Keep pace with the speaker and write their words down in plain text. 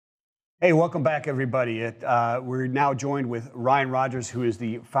Hey, welcome back, everybody. We're now joined with Ryan Rogers, who is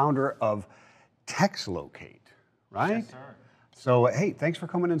the founder of TextLocate, right? Yes, sir. So, hey, thanks for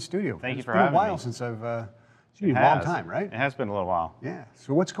coming in studio. Thank you for having me. It's been a while me. since I've seen you. A long time, right? It has been a little while. Yeah.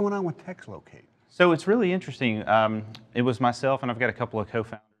 So, what's going on with TextLocate? So it's really interesting. It was myself, and I've got a couple of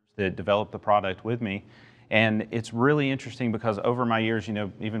co-founders that developed the product with me. And it's really interesting because over my years,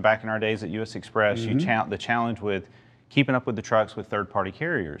 even back in our days at US Express, the challenge with keeping up with the trucks with third-party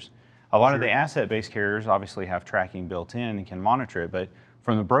carriers. A lot of the asset-based carriers obviously have tracking built in and can monitor it, but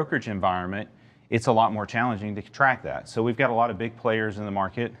from the brokerage environment, it's a lot more challenging to track that. So we've got a lot of big players in the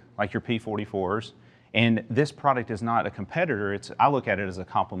market, like your P44s, and this product is not a competitor. I look at it as a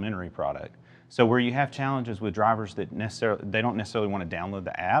complementary product. So where you have challenges with drivers that they don't necessarily want to download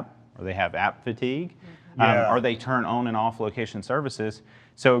the app, or they have app fatigue, or they turn on and off location services.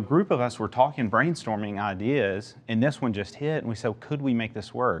 So a group of us were talking, brainstorming ideas, and this one just hit, and we said, could we make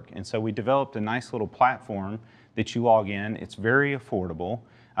this work? And so we developed a nice little platform that you log in. It's very affordable.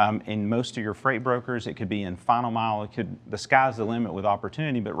 In most of your freight brokers, it could be in final mile. The sky's the limit with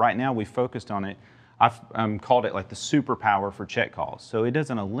opportunity, but right now we focused on it. I've called it like the superpower for check calls. So it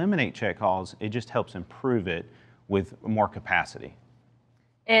doesn't eliminate check calls, it just helps improve it with more capacity.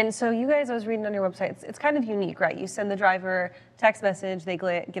 And so you guys, I was reading on your website, it's kind of unique, right? You send the driver text message, they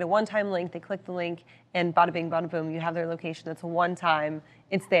get a one-time link, they click the link, and bada bing, bada boom, you have their location. It's a one-time,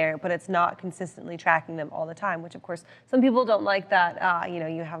 it's there, but it's not consistently tracking them all the time, which of course, some people don't like that,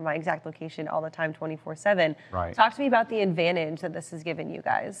 you have my exact location all the time, 24/7. Right. Talk to me about the advantage that this has given you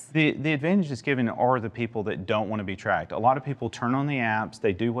guys. The advantage it's given are the people that don't want to be tracked. A lot of people turn on the apps,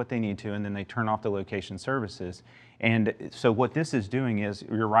 they do what they need to, and then they turn off the location services. And so what this is doing is,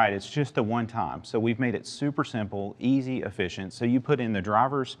 you're right, it's just a one time. So we've made it super simple, easy, efficient. So you put in the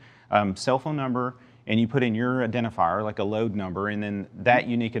driver's cell phone number, and you put in your identifier, like a load number, and then that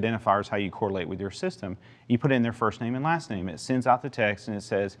unique identifier is how you correlate with your system. You put in their first name and last name. It sends out the text, and it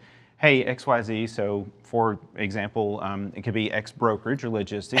says, hey, XYZ, so for example, it could be X brokerage or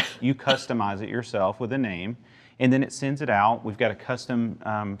logistics. You customize it yourself with a name, and then it sends it out. We've got a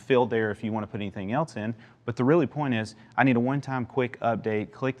custom field there if you want to put anything else in. But the really point is, I need a one-time quick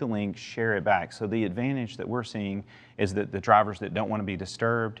update, click the link, share it back. So the advantage that we're seeing is that the drivers that don't want to be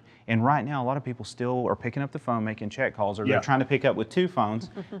disturbed, and right now a lot of people still are picking up the phone, making check calls, or they're trying to pick up with two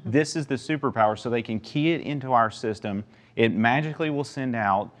phones. This is the superpower, so they can key it into our system. It magically will send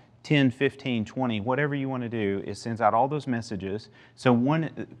out 10, 15, 20, whatever you want to do. It sends out all those messages. So a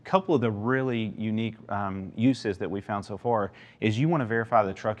couple of the really unique uses that we found so far is you want to verify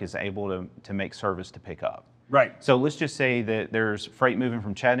the truck is able to make service to pick up. Right. So let's just say that there's freight moving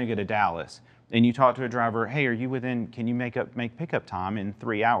from Chattanooga to Dallas, and you talk to a driver, hey, are you can you make pickup time in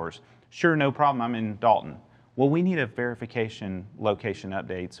 3 hours? Sure, no problem, I'm in Dalton. Well, we need a verification location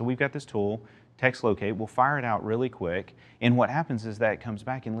update. So we've got this tool, TextLocate, we'll fire it out really quick, and what happens is that it comes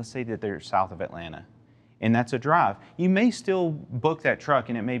back, and let's say that they're south of Atlanta, and that's a drive. You may still book that truck,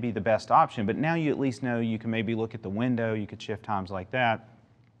 and it may be the best option, but now you at least know you can maybe look at the window, you could shift times like that.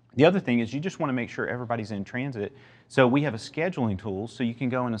 The other thing is you just want to make sure everybody's in transit. So we have a scheduling tool, so you can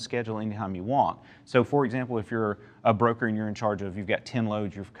go in and schedule anytime you want. So for example, if you're a broker and you're in charge of, you've got 10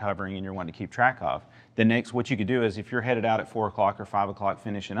 loads you're covering and you're wanting to keep track of, the next, what you could do is if you're headed out at 4 o'clock or 5 o'clock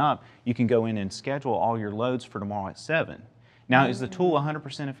finishing up, you can go in and schedule all your loads for tomorrow at 7. Now, is the tool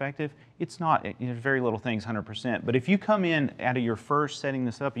 100% effective? It's not. There's very little things 100%. But if you come in out of your first setting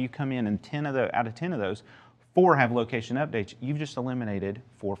this up, you come in and out of 10 of those, 4 have location updates, you've just eliminated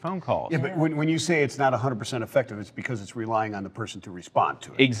 4 phone calls. Yeah, but when you say it's not 100% effective, it's because it's relying on the person to respond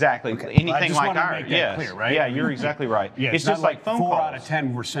to it. Exactly. Okay. Anything like ours. Yes. Clear, right? Yeah, you're exactly right. Yeah, it's just like phone 4 calls. out of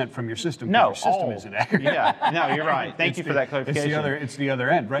 10 were sent from your system. No, your system isn't accurate. Yeah, no, you're right. Thank you for that clarification. It's the other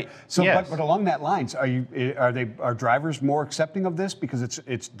end, right? So, yes. but along that lines, are drivers more accepting of this because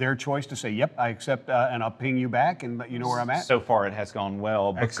it's their choice to say, yep, I accept, and I'll ping you back and let you know where I'm at? So far, it has gone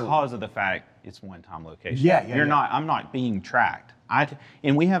well because of the fact it's one-time location. I'm not being tracked.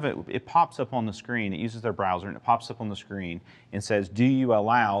 And we have it pops up on the screen. It uses their browser, and it pops up on the screen and says, do you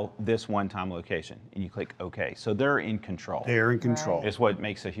allow this one-time location? And you click OK. So they're in control. They're in control. Right. It's what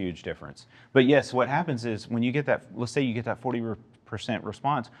makes a huge difference. But yes, what happens is when you get that, let's say you get that 40%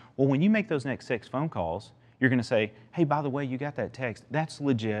 response, well, when you make those next 6 phone calls, you're going to say, hey, by the way, you got that text. That's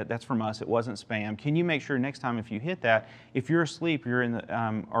legit. That's from us. It wasn't spam. Can you make sure next time if you hit that, if you're asleep, you're in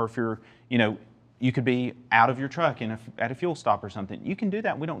the, or if you're, you could be out of your truck at a fuel stop or something. You can do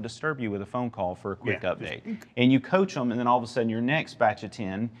that. We don't disturb you with a phone call for a quick update. And you coach them, and then all of a sudden your next batch of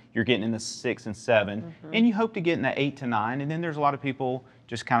 10, you're getting in the 6 and 7, and you hope to get in the 8 to 9. And then there's a lot of people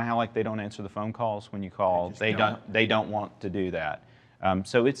just kind of how like they don't answer the phone calls when you call. They don't want to do that.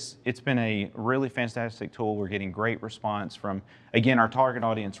 So it's been a really fantastic tool. We're getting great response from, again, our target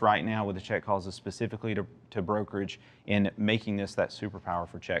audience right now with the check calls is specifically to brokerage and making this that superpower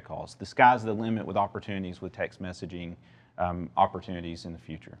for check calls. The sky's the limit with opportunities with text messaging opportunities in the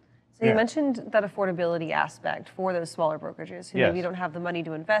future. So you mentioned that affordability aspect for those smaller brokerages who maybe don't have the money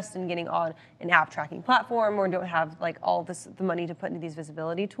to invest in getting on an app tracking platform or don't have like all this the money to put into these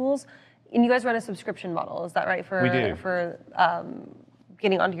visibility tools. And you guys run a subscription model, is that right? We do. For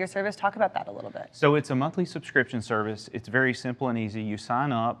getting onto your service, talk about that a little bit. So it's a monthly subscription service. It's very simple and easy. You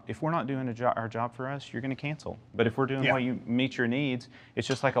sign up. If we're not doing our job for us, you're going to cancel. But if we're doing what you meet your needs, it's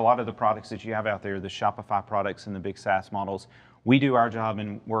just like a lot of the products that you have out there, the Shopify products and the big SaaS models. We do our job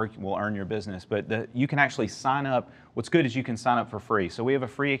and we'll earn your business. But you can actually sign up. What's good is you can sign up for free. So we have a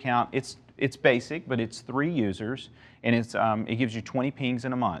free account. It's basic, but it's 3 users, and it gives you 20 pings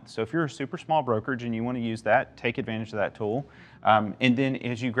in a month. So if you're a super small brokerage and you want to use that, take advantage of that tool. And then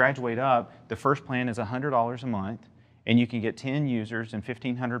as you graduate up, the first plan is $100 a month, and you can get 10 users and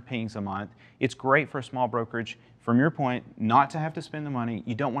 1,500 pings a month. It's great for a small brokerage. From your point, not to have to spend the money.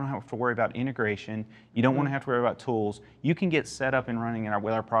 You don't want to have to worry about integration. You don't want to have to worry about tools. You can get set up and running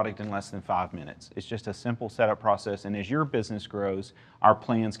with our product in less than 5 minutes. It's just a simple setup process, and as your business grows, our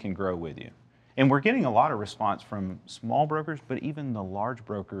plans can grow with you. And we're getting a lot of response from small brokers, but even the large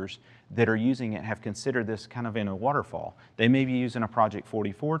brokers that are using it have considered this kind of in a waterfall. They may be using a Project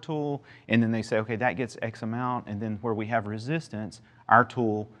 44 tool, and then they say, okay, that gets X amount, and then where we have resistance, our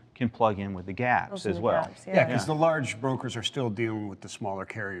tool can plug in with the gaps as well. Yeah, because the large brokers are still dealing with the smaller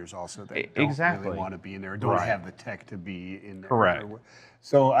carriers also that don't really want to be in there, don't have the tech to be in there. Correct.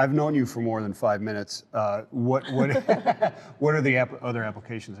 So I've known you for more than 5 minutes. What are the other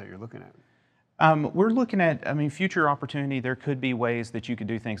applications that you're looking at? We're looking at, future opportunity. There could be ways that you could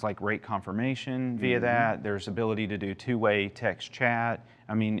do things like rate confirmation via that. There's ability to do 2-way text chat.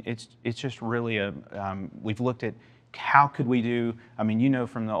 It's just really we've looked at how could we do,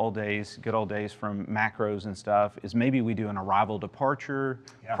 from the old days, good old days from macros and stuff, is maybe we do an arrival departure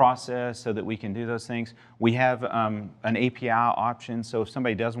process so that we can do those things. We have an API option, so if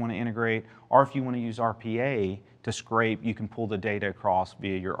somebody does want to integrate, or if you want to use RPA to scrape, you can pull the data across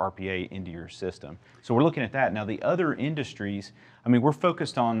via your RPA into your system. So we're looking at that. Now the other industries, we're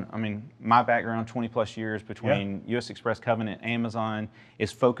focused on, my background, 20 plus years between US Express, Covenant, Amazon,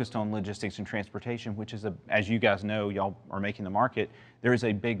 is focused on logistics and transportation, which is, as you guys know, y'all are making the market. There is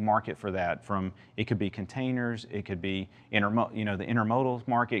a big market for that. It could be containers, it could be the intermodal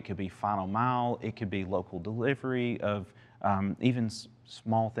market, it could be final mile, it could be local delivery of even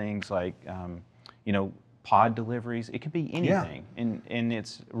small things like, pod deliveries. It could be anything, and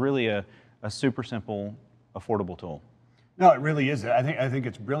it's really a super simple, affordable tool. No, it really is. I think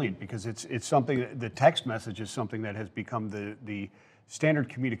it's brilliant because it's something. The text message is something that has become the standard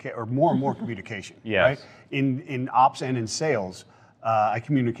communication, or more and more communication. Right? In ops and in sales, I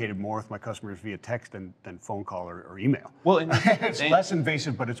communicated more with my customers via text than phone call or email. Well, it's less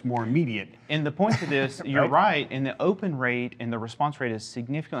invasive, but it's more immediate. And the point to this, you're right, and the open rate and the response rate is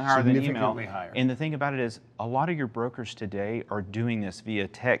significantly higher than email. Significantly higher. And the thing about it is, a lot of your brokers today are doing this via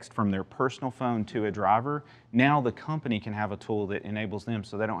text from their personal phone to a driver. Now the company can have a tool that enables them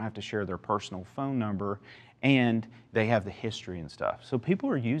so they don't have to share their personal phone number, and they have the history and stuff. So people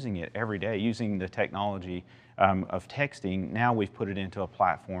are using it every day, using the technology of texting. Now we've put it into a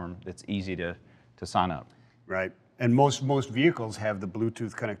platform that's easy to sign up. Right. And most vehicles have the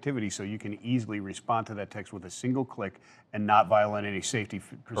Bluetooth connectivity, so you can easily respond to that text with a single click and not violate any safety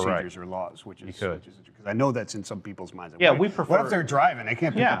procedures or laws, which is because I know that's in some people's minds. Yeah, we prefer. What if they're driving? They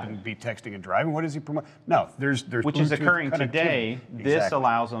can't pick up and be texting and driving. What does he promote? No, there's which Bluetooth is occurring today. Exactly. This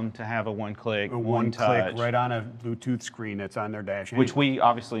allows them to have a one-click, one-touch, click right on a Bluetooth screen that's on their dash. Which we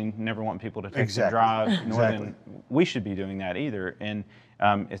obviously never want people to text and drive, nor than we should be doing that either. And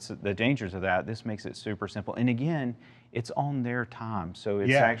it's the dangers of that. This makes it super simple. And again, it's on their time. So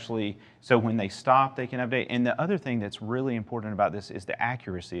it's actually, so when they stop, they can update. And the other thing that's really important about this is the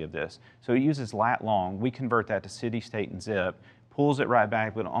accuracy of this. So it uses lat long. We convert that to city, state, and zip, pulls it right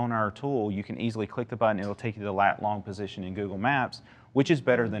back, but on our tool, you can easily click the button. It'll take you to the lat long position in Google Maps, which is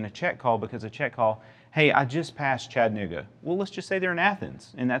better than a check call, because a check call, hey, I just passed Chattanooga. Well, let's just say they're in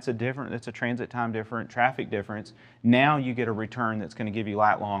Athens, and that's a transit time different, traffic difference. Now you get a return that's going to give you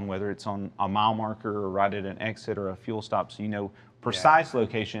lat long, whether it's on a mile marker or right at an exit or a fuel stop, so you know precise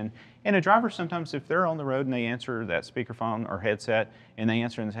location. And a driver, sometimes if they're on the road and they answer that speakerphone or headset and they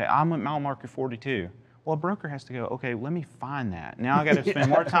answer and say, I'm at mile marker 42. Well, a broker has to go, okay, let me find that. Now I got to spend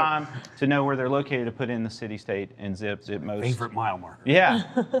more time to know where they're located to put in the city, state, and zip most. Favorite mile marker. Yeah,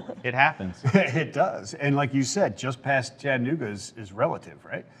 it happens. It does. And like you said, just past Chattanooga is relative,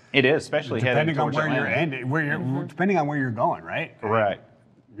 right? It is, especially Depending on where Atlanta. depending on where you're going, right? Correct.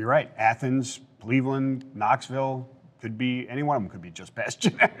 You're right. Athens, Cleveland, Knoxville, could be, any one of them could be just past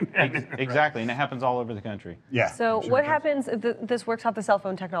Chattanooga. Exactly, and it happens all over the country. Yeah. So what happens if this works off the cell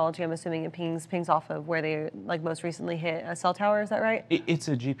phone technology? I'm assuming it pings off of where they like most recently hit a cell tower. Is that right? It's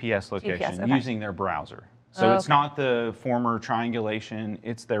a GPS location okay. using their browser. So it's not the former triangulation.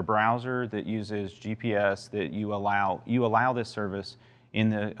 It's their browser that uses GPS that you allow this service in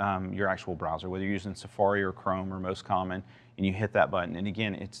the your actual browser, whether you're using Safari or Chrome or most common, and you hit that button. And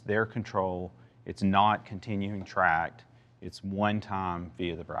again, it's their control. It's not continuing tracked. It's one time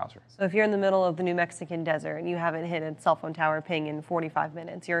via the browser. So if you're in the middle of the New Mexican desert and you haven't hit a cell phone tower ping in 45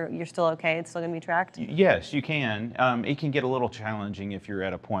 minutes, you're still okay? It's still going to be tracked? Yes, you can. It can get a little challenging if you're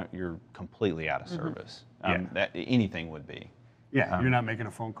at a point you're completely out of service. Anything would be. Yeah, you're not making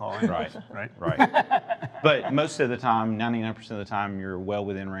a phone call. Anyways, right? But most of the time, 99% of the time, you're well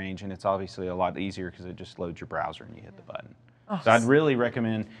within range, and it's obviously a lot easier because it just loads your browser and you hit the button. So I'd really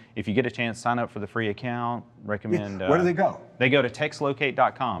recommend, if you get a chance, sign up for the free account. Recommend. Where do they go? They go to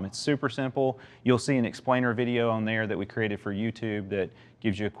TextLocate.com. It's super simple. You'll see an explainer video on there that we created for YouTube that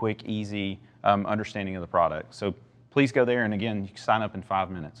gives you a quick, easy understanding of the product. So please go there, and again, you can sign up in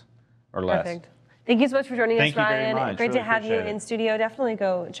 5 minutes or less. Perfect. Thank you so much for joining us, Thank you very Ryan. much. Great Really to have you appreciate it. in studio. Definitely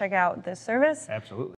go check out this service. Absolutely.